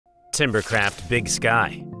Timbercraft Big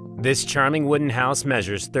Sky. This charming wooden house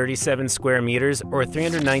measures 37 square meters or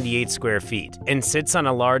 398 square feet and sits on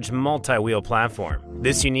a large multi-wheel platform.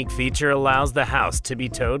 This unique feature allows the house to be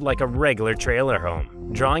towed like a regular trailer home,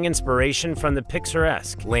 drawing inspiration from the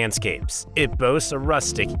picturesque landscapes. It boasts a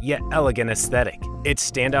rustic yet elegant aesthetic. Its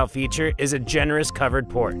standout feature is a generous covered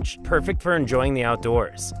porch, perfect for enjoying the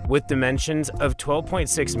outdoors. With dimensions of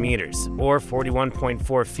 12.6 meters or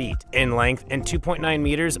 41.4 feet in length and 2.9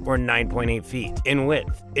 meters or 9.8 feet in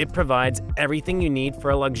width, it provides everything you need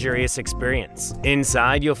for a luxurious experience.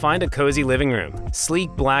 Inside, you'll find a cozy living room,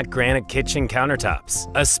 sleek black granite kitchen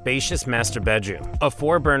countertops, a spacious master bedroom, a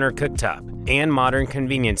 4-burner cooktop, and modern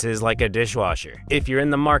conveniences like a dishwasher. If you're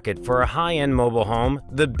in the market for a high-end mobile home,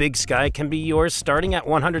 the Big Sky can be yours starting at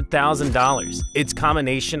 $100,000. Its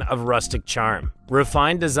combination of rustic charm,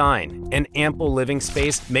 refined design, and ample living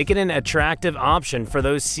space make it an attractive option for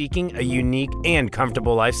those seeking a unique and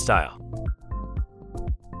comfortable lifestyle.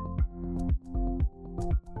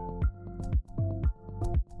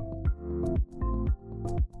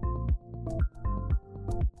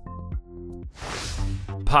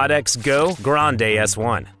 PODX GO Grande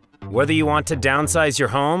S1. Whether you want to downsize your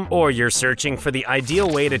home or you're searching for the ideal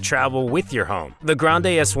way to travel with your home, the Grande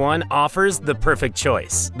S1 offers the perfect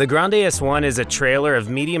choice. The Grande S1 is a trailer of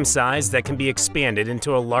medium size that can be expanded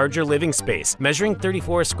into a larger living space, measuring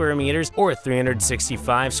 34 square meters or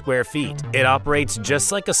 365 square feet. It operates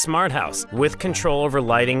just like a smart house, with control over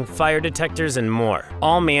lighting, fire detectors, and more,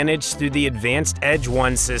 all managed through the advanced Edge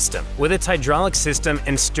 1 system. With its hydraulic system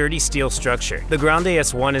and sturdy steel structure, the Grande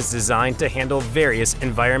S1 is designed to handle various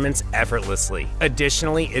environments effortlessly.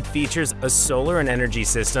 Additionally, it features a solar and energy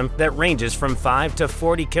system that ranges from 5 to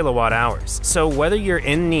 40 kilowatt hours. So whether you're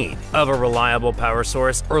in need of a reliable power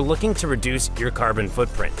source or looking to reduce your carbon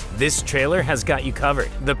footprint, this trailer has got you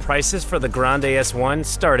covered. The prices for the Grande S1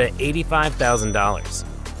 start at $85,000.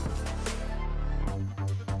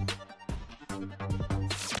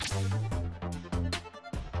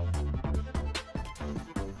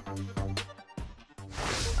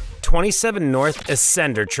 '27 North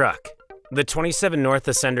Ascender Truck. The 27 North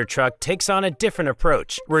Ascender truck takes on a different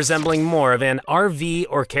approach, resembling more of an RV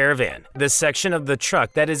or caravan. The section of the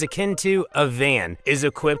truck that is akin to a van is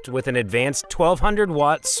equipped with an advanced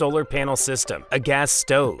 1200-watt solar panel system, a gas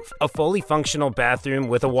stove, a fully functional bathroom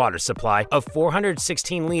with a water supply of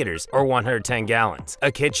 416 liters or 110 gallons,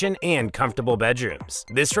 a kitchen, and comfortable bedrooms.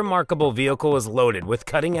 This remarkable vehicle is loaded with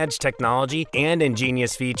cutting-edge technology and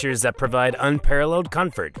ingenious features that provide unparalleled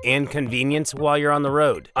comfort and convenience while you're on the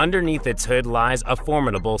road. Underneath its hood lies a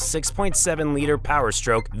formidable 6.7-liter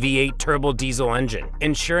Power-Stroke V8 turbo diesel engine,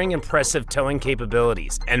 ensuring impressive towing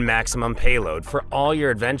capabilities and maximum payload for all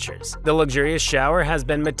your adventures. The luxurious shower has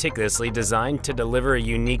been meticulously designed to deliver a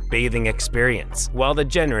unique bathing experience, while the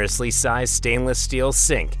generously sized stainless steel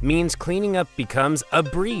sink means cleaning up becomes a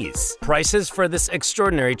breeze. Prices for this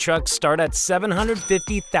extraordinary truck start at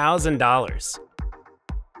 $750,000.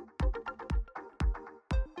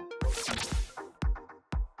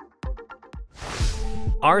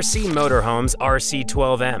 RC Motorhomes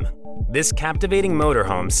RC12M. This captivating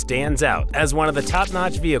motorhome stands out as one of the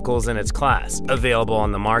top-notch vehicles in its class available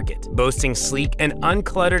on the market, boasting sleek and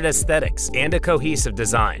uncluttered aesthetics and a cohesive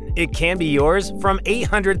design. It can be yours from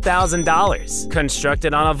 $800,000.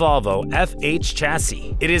 Constructed on a Volvo FH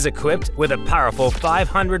chassis, it is equipped with a powerful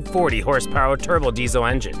 540 horsepower turbo diesel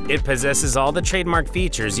engine. It possesses all the trademark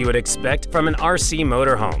features you would expect from an RC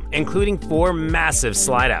motorhome, including 4 massive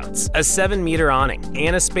slide-outs, a 7-meter awning,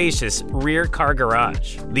 and a spacious rear car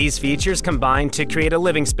garage. These features combine to create a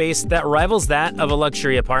living space that rivals that of a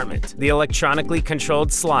luxury apartment. The electronically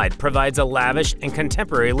controlled slide provides a lavish and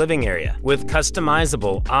contemporary living area with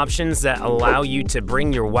customizable options that allow you to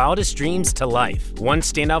bring your wildest dreams to life. One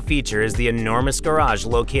standout feature is the enormous garage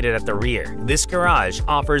located at the rear. This garage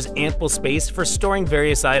offers ample space for storing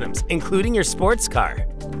various items, including your sports car.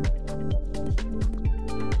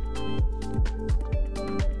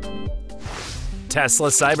 Tesla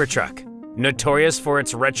CyberTruck. Notorious for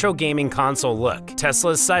its retro gaming console look,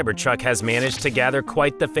 Tesla's CyberTruck has managed to gather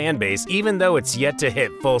quite the fan base even though it's yet to hit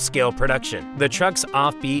full-scale production. The truck's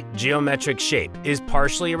offbeat, geometric shape is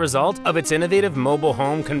partially a result of its innovative mobile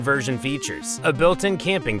home conversion features, a built-in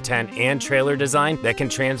camping tent and trailer design that can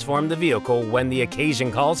transform the vehicle when the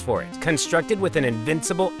occasion calls for it. Constructed with an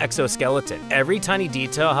invincible exoskeleton, every tiny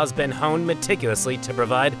detail has been honed meticulously to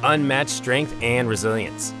provide unmatched strength and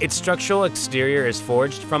resilience. Its structural exterior is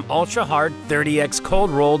forged from ultra-hard 30X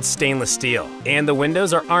cold-rolled stainless steel, and the the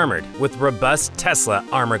windows are armored with robust Tesla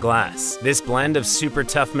armor glass. This blend of super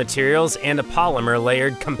tough materials and a polymer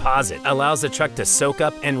layered composite allows the truck to soak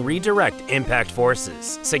up and redirect impact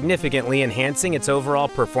forces, significantly enhancing its overall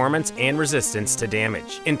performance and resistance to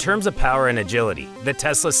damage. In terms of power and agility, the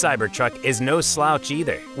Tesla CyberTruck is no slouch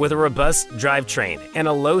either. With a robust drivetrain and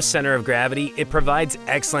a low center of gravity, it provides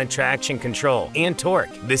excellent traction control and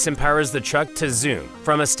torque. This empowers the truck to zoom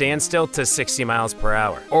from a standstill to 60 miles per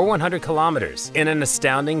hour or 100 kilometers in an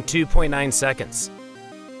astounding 2.9 seconds.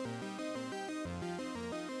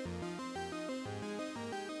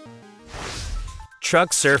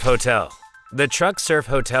 Truck Surf Hotel. The Truck Surf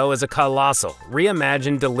Hotel is a colossal,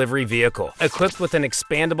 reimagined delivery vehicle equipped with an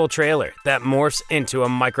expandable trailer that morphs into a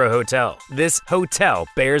micro-hotel. This hotel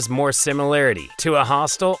bears more similarity to a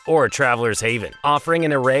hostel or traveler's haven, offering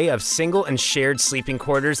an array of single and shared sleeping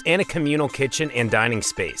quarters and a communal kitchen and dining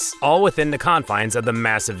space, all within the confines of the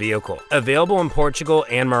massive vehicle. Available in Portugal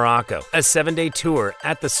and Morocco, a 7-day tour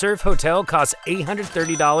at the Surf Hotel costs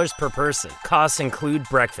 $830 per person. Costs include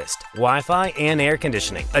breakfast, Wi-Fi and air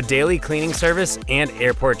conditioning, a daily cleaning service, and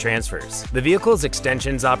airport transfers. The vehicle's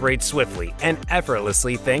extensions operate swiftly and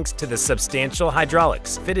effortlessly thanks to the substantial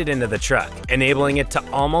hydraulics fitted into the truck, enabling it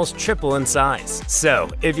to almost triple in size. So,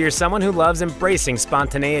 if you're someone who loves embracing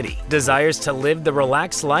spontaneity, desires to live the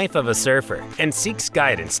relaxed life of a surfer, and seeks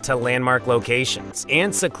guidance to landmark locations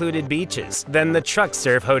and secluded beaches, then the Truck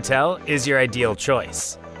Surf Hotel is your ideal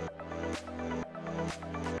choice.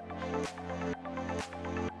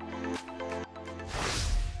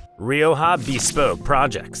 Rioja Bespoke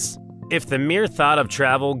projects. If the mere thought of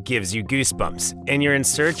travel gives you goosebumps and you're in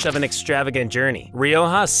search of an extravagant journey,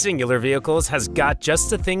 Rioja Singular Vehicles has got just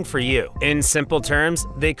the thing for you. In simple terms,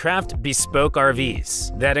 they craft bespoke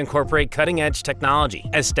RVs that incorporate cutting-edge technology.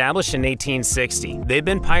 Established in 1860, they've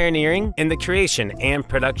been pioneering in the creation and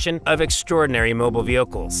production of extraordinary mobile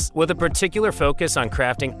vehicles, with a particular focus on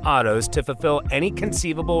crafting autos to fulfill any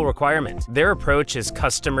conceivable requirement. Their approach is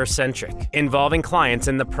customer-centric, involving clients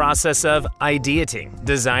in the process of ideating,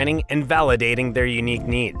 designing, and validating their unique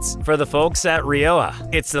needs. For the folks at Rioja,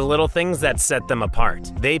 it's the little things that set them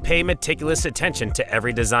apart. They pay meticulous attention to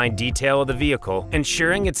every design detail of the vehicle,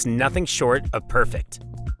 ensuring it's nothing short of perfect.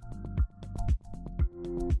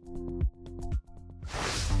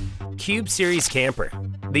 Cube Series Camper.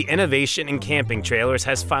 The innovation in camping trailers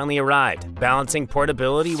has finally arrived, balancing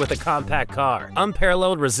portability with a compact car,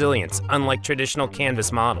 unparalleled resilience unlike traditional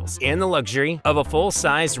canvas models, and the luxury of a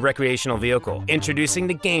full-sized recreational vehicle, introducing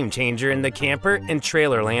the game changer in the camper and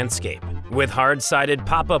trailer landscape. With hard-sided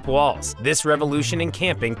pop-up walls, this revolution in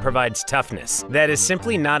camping provides toughness that is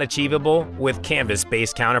simply not achievable with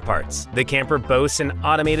canvas-based counterparts. The camper boasts an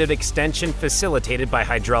automated extension facilitated by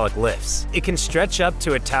hydraulic lifts. It can stretch up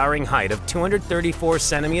to a towering height of 234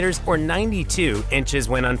 centimeters or 92 inches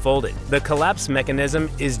when unfolded. The collapse mechanism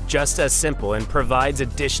is just as simple and provides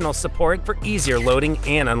additional support for easier loading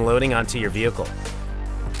and unloading onto your vehicle.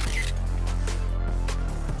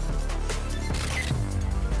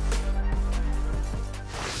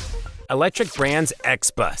 ElectricBrands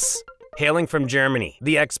XBUS. Hailing from Germany,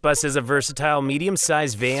 the XBUS is a versatile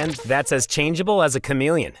medium-sized van that's as changeable as a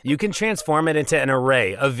chameleon. You can transform it into an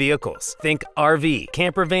array of vehicles. Think RV,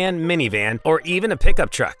 camper van, minivan, or even a pickup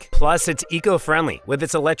truck. Plus, it's eco-friendly with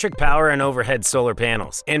its electric power and overhead solar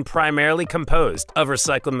panels, and primarily composed of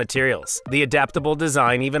recycled materials. The adaptable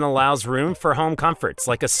design even allows room for home comforts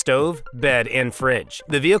like a stove, bed, and fridge.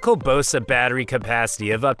 The vehicle boasts a battery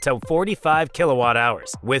capacity of up to 45 kilowatt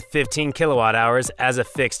hours, with 15 kilowatt hours as a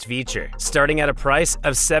fixed feature. Starting at a price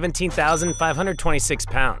of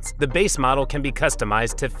 £17,526, the base model can be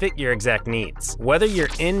customized to fit your exact needs. Whether you're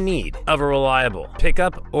in need of a reliable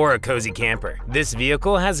pickup or a cozy camper, this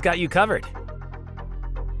vehicle has got you covered.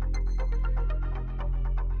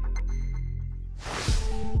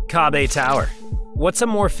 Kabe Tower. What's a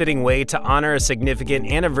more fitting way to honor a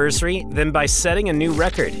significant anniversary than by setting a new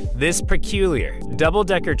record? This peculiar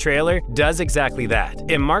double-decker trailer does exactly that.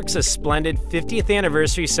 It marks a splendid 50th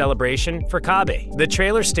anniversary celebration for Kabe. The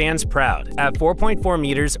trailer stands proud at 4.4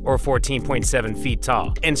 meters or 14.7 feet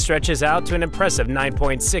tall and stretches out to an impressive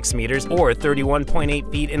 9.6 meters or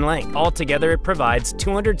 31.8 feet in length. Altogether, it provides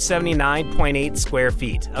 279.8 square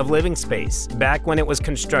feet of living space. Back when it was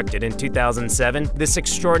constructed in 2007, this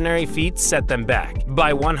extraordinary feat set them back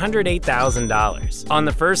by $108,000. On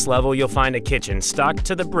the first level, you'll find a kitchen stocked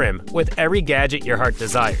to the brim with every gadget your heart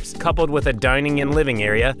desires, coupled with a dining and living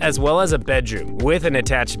area as well as a bedroom with an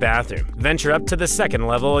attached bathroom. Venture up to the second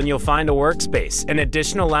level and you'll find a workspace, an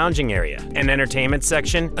additional lounging area, an entertainment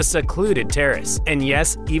section, a secluded terrace, and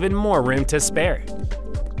yes, even more room to spare.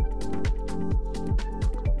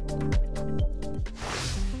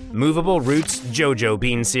 Movable Roots Jojo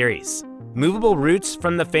Bean Series. Movable Roots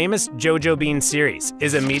from the famous Jojo Bean series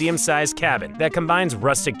is a medium-sized cabin that combines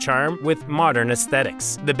rustic charm with modern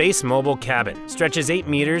aesthetics. The base mobile cabin stretches 8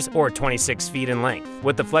 meters or 26 feet in length,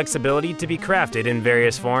 with the flexibility to be crafted in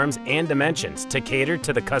various forms and dimensions to cater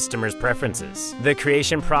to the customer's preferences. The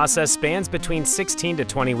creation process spans between 16 to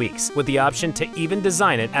 20 weeks, with the option to even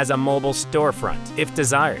design it as a mobile storefront, if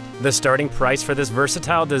desired. The starting price for this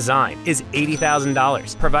versatile design is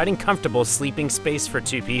 $80,000, providing comfortable sleeping space for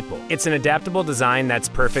 2 people. It's an adaptable design that's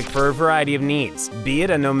perfect for a variety of needs, be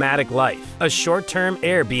it a nomadic life, a short-term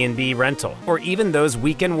Airbnb rental, or even those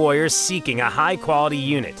weekend warriors seeking a high-quality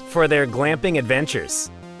unit for their glamping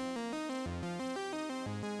adventures.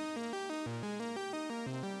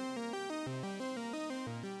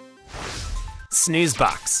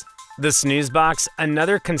 Snoozebox. The Snoozebox,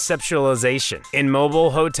 another conceptualization in mobile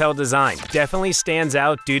hotel design, definitely stands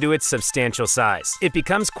out due to its substantial size. It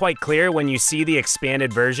becomes quite clear when you see the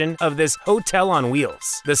expanded version of this hotel on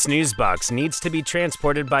wheels. The Snoozebox needs to be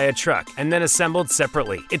transported by a truck and then assembled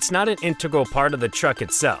separately. It's not an integral part of the truck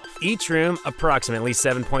itself. Each room, approximately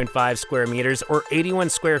 7.5 square meters or 81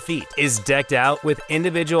 square feet, is decked out with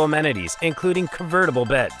individual amenities, including convertible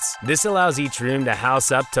beds. This allows each room to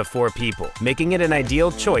house up to 4 people, making it an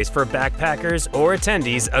ideal choice for backpackers or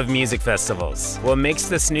attendees of music festivals. What makes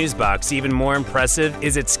the Snoozebox even more impressive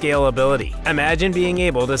is its scalability. Imagine being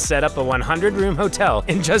able to set up a 100-room hotel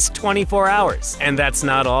in just 24 hours. And that's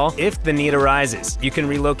not all. If the need arises, you can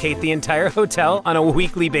relocate the entire hotel on a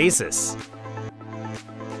weekly basis.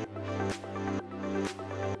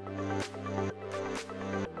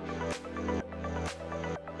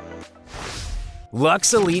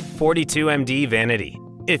 Luxe Elite 42MD Vanity.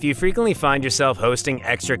 If you frequently find yourself hosting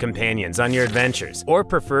extra companions on your adventures or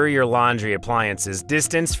prefer your laundry appliances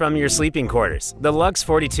distanced from your sleeping quarters, the Luxe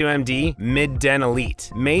 42MD Mid-Den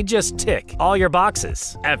Elite may just tick all your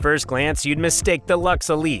boxes. At first glance, you'd mistake the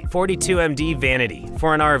Luxe Elite 42MD Vanity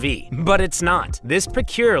for an RV, but it's not. This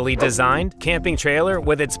peculiarly designed camping trailer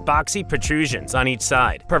with its boxy protrusions on each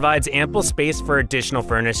side provides ample space for additional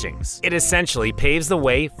furnishings. It essentially paves the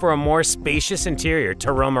way for a more spacious interior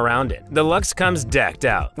to roam around in. The Luxe comes decked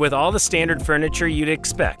out with all the standard furniture you'd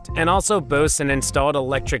expect, and also boasts an installed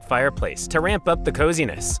electric fireplace to ramp up the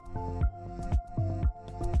coziness.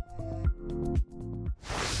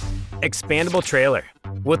 Expandable trailer.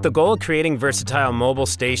 With the goal of creating versatile mobile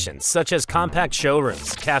stations such as compact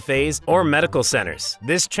showrooms, cafes, or medical centers,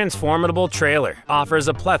 this transformable trailer offers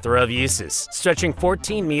a plethora of uses, stretching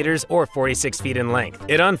 14 meters or 46 feet in length.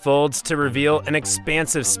 It unfolds to reveal an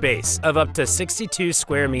expansive space of up to 62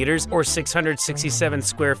 square meters or 667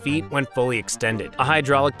 square feet when fully extended. A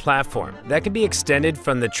hydraulic platform that can be extended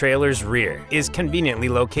from the trailer's rear is conveniently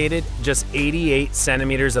located just 88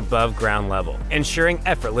 centimeters above ground level, ensuring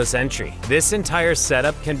effortless entry. This entire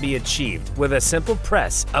setup can be achieved with a simple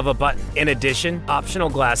press of a button. In addition, optional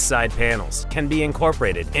glass side panels can be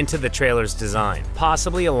incorporated into the trailer's design,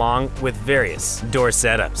 possibly along with various door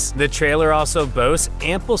setups. The trailer also boasts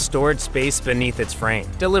ample storage space beneath its frame,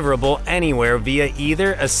 deliverable anywhere via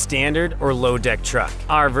either a standard or low-deck truck.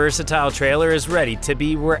 Our versatile trailer is ready to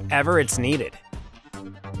be wherever it's needed.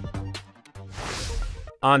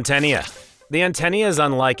 Anthénea. The Anthénea is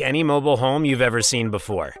unlike any mobile home you've ever seen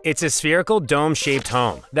before. It's a spherical dome-shaped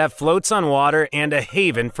home that floats on water and a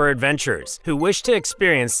haven for adventurers who wish to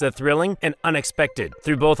experience the thrilling and unexpected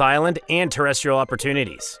through both island and terrestrial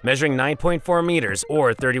opportunities. Measuring 9.4 meters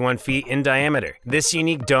or 31 feet in diameter, this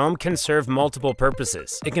unique dome can serve multiple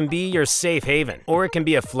purposes. It can be your safe haven, or it can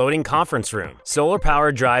be a floating conference room. Solar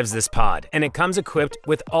power drives this pod, and it comes equipped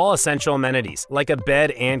with all essential amenities like a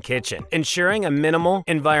bed and kitchen, ensuring a minimal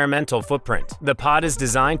environmental footprint. The pod is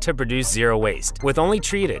designed to produce zero waste, with only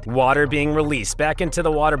treated water being released back into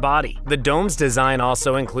the water body. The dome's design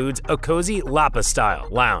also includes a cozy Lapa-style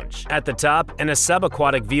lounge at the top and a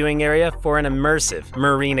subaquatic viewing area for an immersive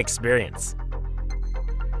marine experience.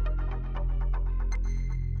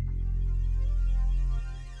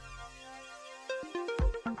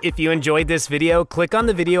 If you enjoyed this video, click on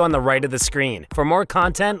the video on the right of the screen for more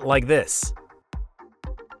content like this.